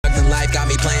got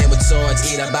me playing with swords.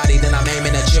 Eat a body, then I'm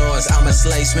aiming at yours. I'm a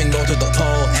slave, swing, go to the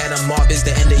pole. Adam off is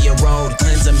the end of your road.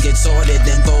 Cleanse them, get sorted,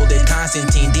 then folded.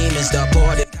 Constantine, demons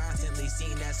deported. Constantly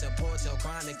seen that support, so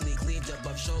chronically cleaved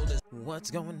above shoulders.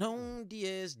 What's going on,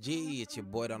 DSG? It's your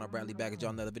boy Darrnell Bradley back at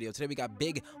y'all another video. Today we got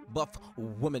Big Buff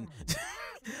Woman.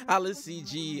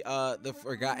 HalaCG, the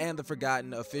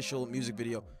Forgotten official music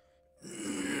video.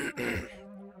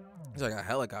 It's like got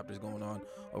helicopters going on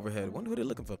overhead. Wonder who they're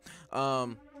looking for.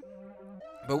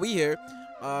 But we here.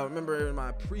 Remember in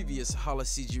my previous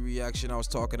HalaCG reaction, I was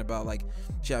talking about like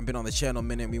she hadn't been on the channel a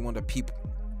minute. And we wanted to peep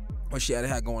what she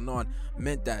had going on.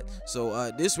 Meant that.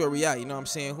 So this is where we at. You know what I'm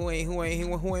saying? Who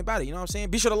ain't about it? You know what I'm saying?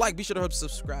 Be sure to like. Be sure to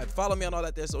subscribe. Follow me on all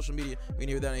that there social media. We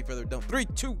need without any further ado. 3,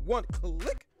 2, 1,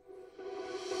 click.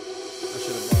 I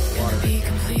should have brought water. Gonna be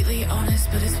completely honest,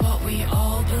 but it's what we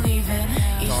all believe in.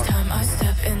 Each time I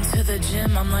step into the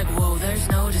gym, I'm like, whoa, there's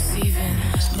no deceiving.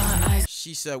 My eyes.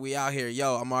 She said we out here.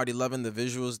 Yo, I'm already loving the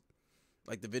visuals.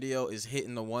 Like the video is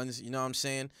hitting the ones. You know what I'm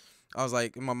saying? I was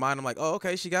like, in my mind, I'm like, oh,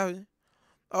 okay, she got it.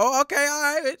 Oh, okay, all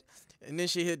right. And then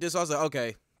she hit this. I was like,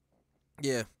 okay,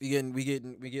 yeah, we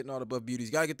getting all the buff beauties.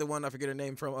 Gotta get the one I forget her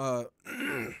name from.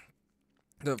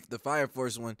 The Fire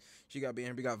Force one. She got being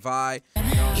here. We got Vi. You know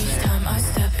what I'm saying? Each time I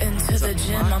step into the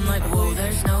gym, I'm like, whoa,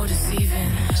 there's no deceiving.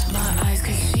 My eyes,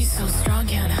 cause she's so strong,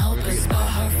 can't help but spot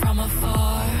her from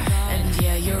afar. And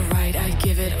yeah, you're right, I'd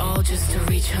give it all just to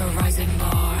reach her rising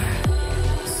bar.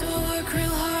 So I work real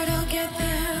hard, I'll get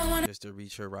there. Just to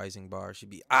reach her rising bar. She'd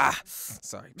be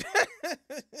sorry.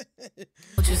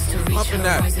 Just to reach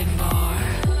her rising bar.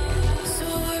 So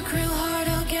I work real hard,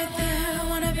 I'll get there.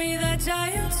 Wanna be that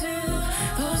giant too.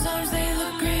 Those arms, they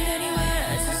look great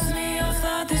anywhere. Trust me, I've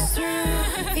thought this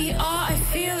through. The awe I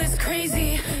feel is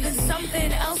crazy, and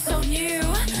something else so new.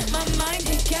 My mind,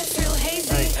 it gets real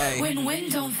hazy. Win-win,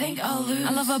 don't think I'll lose.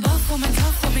 I love a buff woman,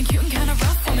 tough woman, cute and kind of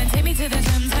rough woman. Take me to the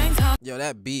gym, tank top. Yo,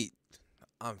 that beat.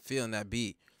 I'm feeling that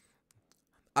beat.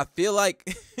 I feel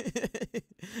like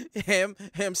ham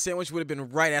sandwich would have been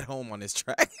right at home on this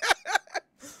track.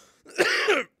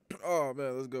 Oh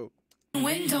man, let's go.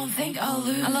 Win, don't think I'll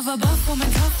lose. I love a buff woman,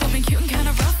 tough woman, cute and kind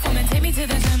of rough woman. Take me to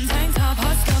the gym, tank top,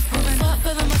 hot stuff, proven. Slut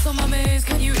for the muscle mummies,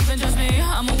 can you even judge me?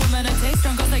 I'm a woman that takes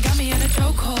strong girls, they got me in a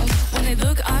chokehold. When they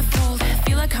look, I fold.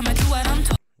 Feel like I'm do what I'm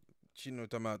told. You know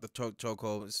what I'm talking about, the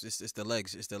chokehold. It's the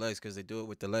legs. It's the legs because they do it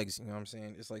with the legs. You know what I'm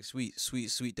saying? It's like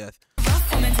sweet death.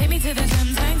 Rough woman, take me to the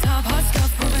gym, tank top, hot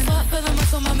stuff, proven. Slut for the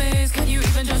muscle mummies, can you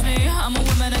even judge me? I'm a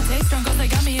woman that takes strong girls, they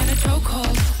got me in a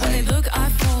chokehold. When they look, I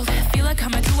fold. Feel like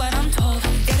I'm do what I'm told.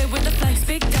 Get it with the flex,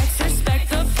 big decks, respect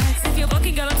the flex. If you're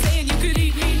bulking, girl, I'm saying you could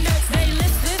eat me next. Hey,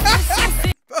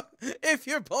 listen. If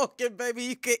you're bulking, baby,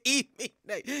 you can eat me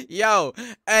next. Yo,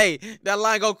 hey, that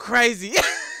line go crazy.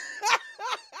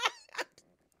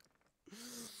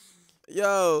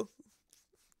 Yo,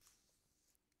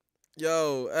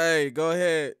 hey, go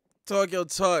ahead. Talk your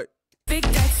talk. Big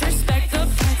decks, respect the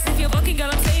flex. If you're bulking, girl,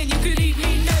 I'm saying you could eat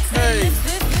me next. Hey,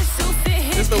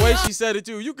 it's the way she said it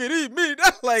too. You could eat me.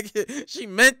 Like, she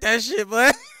meant that shit,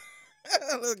 but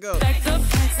let's go. Respect the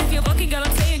flex. If you're bulking, girl,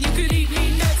 I'm saying you could eat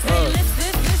me next.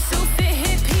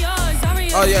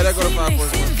 Oh yeah, that go to 5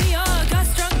 points.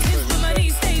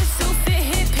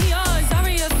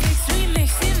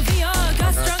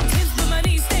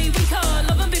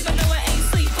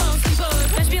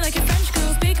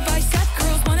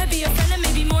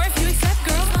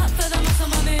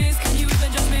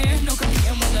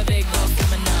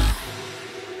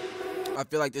 I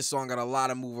feel like this song got a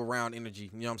lot of move around energy.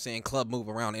 You know what I'm saying? Club move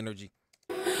around energy.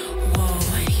 Whoa,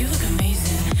 you look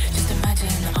amazing. Just imagine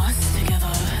us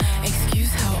together.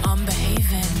 Excuse how I'm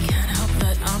behaving. Can't help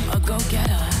that I'm a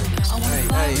go-getter. I wanna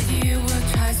fly with you. We'll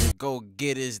try to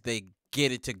go-getters, they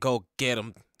get it to go get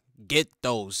them. Get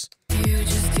those. You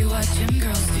just do what gym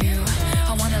girls do.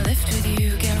 I wanna lift with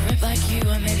you, get ripped like you,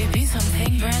 and maybe be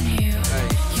something brand new.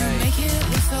 You make it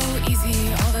look so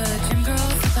easy. All the gym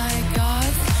girls look like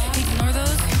gods. Ignore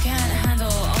those who can't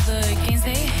handle all the gains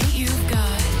they hate you've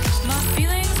got. My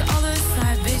feelings all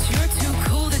aside, bitch, you're too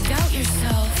cool to doubt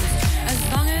yourself. As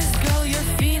long as, girl,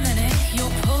 you're feeling it, you'll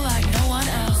pull like no one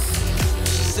else.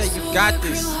 She said you got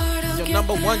this. Your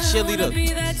 #1 cheerleader.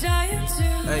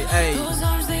 Hey. Those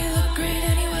arms, they look great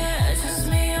anywhere. Trust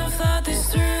me, I've thought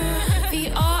this through.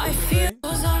 The awe I feel.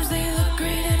 Those arms, they look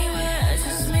great anywhere.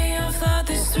 Trust me, I've thought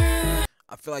this through.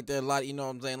 I feel like there are a lot, you know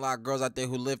what I'm saying, a lot of girls out there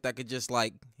who lift that could just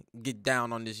like get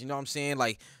down on this, you know what I'm saying?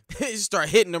 Like start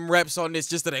hitting them reps on this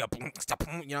just so they go, you know what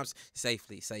I'm saying?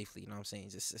 Safely, you know what I'm saying?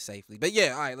 Just safely. But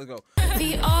yeah, all right, let's go.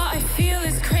 The awe I feel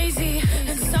is crazy,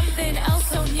 and something else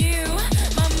so new.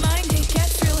 My mind, it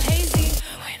gets real hazy.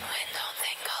 Win-win, don't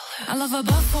think I'll lose. I love a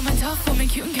buff woman, tough woman,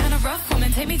 cute and kinda rough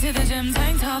woman. Take me to the gym,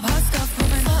 tank top, hot stuff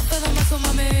woman. Thought for the muscle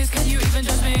mummies, can you even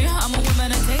judge me? I'm a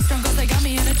woman and take strong girls, they got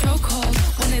me in a chokehold.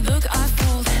 When they look, I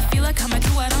fold. Feel like I'm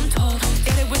do what I'm told.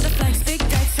 Get it with the flex, big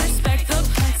decks, respect the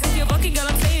flex. If you're fucking girl,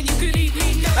 I'm saying you could eat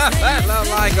me next. That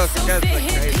line goes together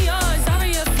like crazy.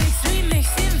 Zaria fix, remix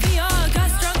in VR.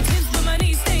 Got strong tips, but my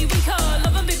knees stay weaker.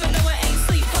 Love them, people know I ain't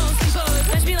sleep, phone sleeper.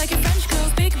 Touch me like a French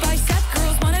girls, big bicep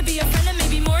girls. Wanna be a friend and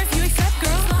maybe more if you accept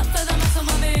girls. Not for the muscle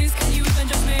mummies, can you even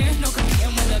judge me? No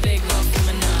competing with a big love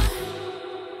woman, nah.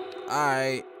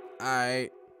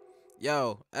 Alright.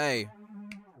 Yo, hey.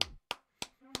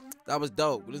 That was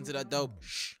dope. Listen to that dope.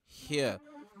 Here.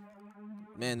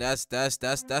 Man, that's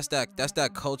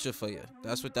that culture for you.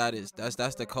 That's what that is.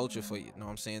 That's the culture for you. You know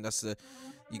what I'm saying? That's the,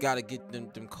 you gotta get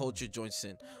them culture joints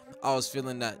in. I was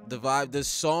feeling that. The vibe, the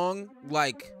song,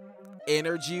 like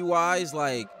energy wise,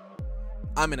 like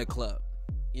I'm in a club.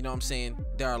 You know what I'm saying?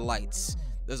 There are lights.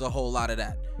 There's a whole lot of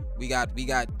that. We got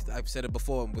I've said it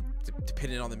before, with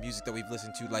depending on the music that we've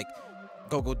listened to, like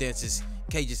go-go dances,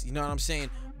 cages, you know what I'm saying?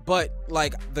 But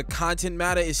like the content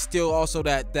matter is still also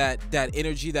that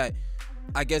energy that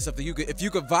I guess if you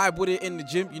could vibe with it in the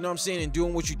gym, you know what I'm saying, and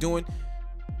doing what you're doing,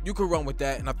 you could run with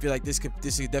that. And I feel like this could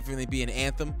definitely be an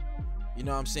anthem, you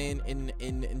know what I'm saying,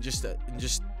 in just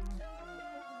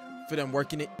for them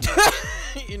working it.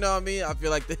 You know what I mean? I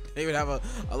feel like they would have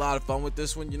a lot of fun with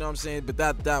this one, you know what I'm saying? But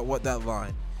that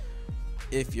line,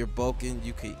 if you're broken,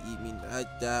 you could eat me.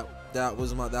 That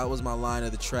was my line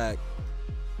of the track.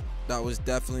 That was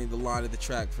definitely the line of the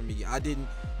track for me.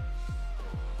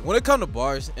 When it comes to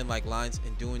bars and like lines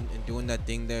and doing that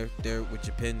thing there with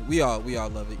your pen, we all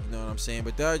love it, you know what I'm saying?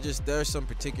 But there are some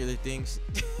particular things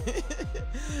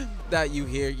that you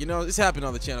hear, you know, this happened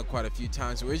on the channel quite a few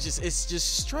times where it's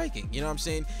just striking, you know what I'm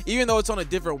saying? Even though it's on a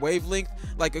different wavelength,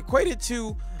 like equated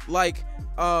to like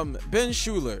Ben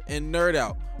Schuler in Nerd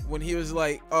Out when he was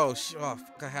like, oh fuck,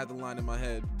 I had the line in my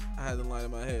head.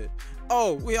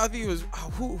 Oh wait, I think it was,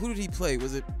 who did he play?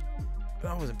 Was it,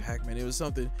 that wasn't Pac-Man, it was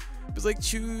something. It was like,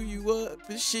 chew you up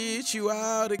and shit you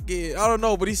out again. I don't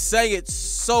know, but he sang it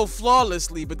so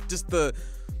flawlessly, but just the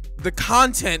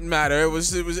content matter,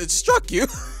 it struck you.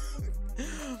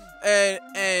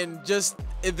 and just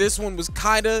this one was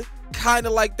kind of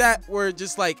like that, where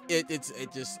just like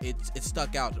it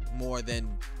stuck out more than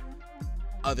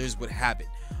others would have it.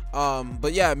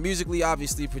 But yeah, musically,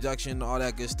 obviously, production, all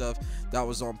that good stuff, that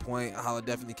was on point. Hala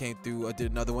definitely came through. I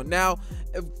did another one. Now,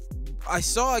 I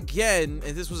saw again,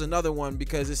 and this was another one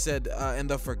because it said and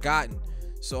the Forgotten.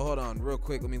 So hold on real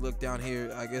quick, let me look down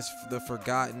here. I guess the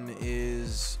Forgotten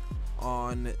is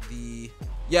on the,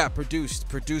 yeah,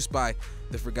 produced by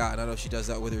the Forgotten. I know she does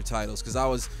that with her titles,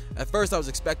 because at first I was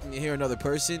expecting to hear another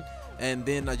person, and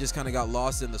then I just kind of got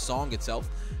lost in the song itself,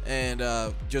 and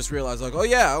just realized, like, oh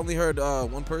yeah, I only heard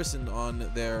one person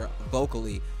on there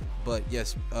vocally. But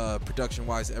yes, production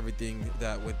wise, everything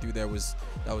that went through there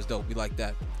that was dope. We like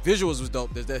that. Visuals was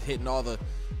dope. They're hitting all the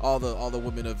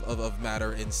women of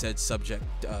matter in said subject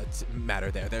matter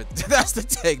there. That's the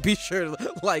take. Be sure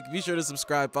to like, be sure to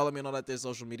subscribe, follow me on all that there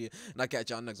social media, and I'll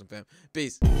catch y'all next one, fam.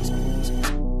 Peace.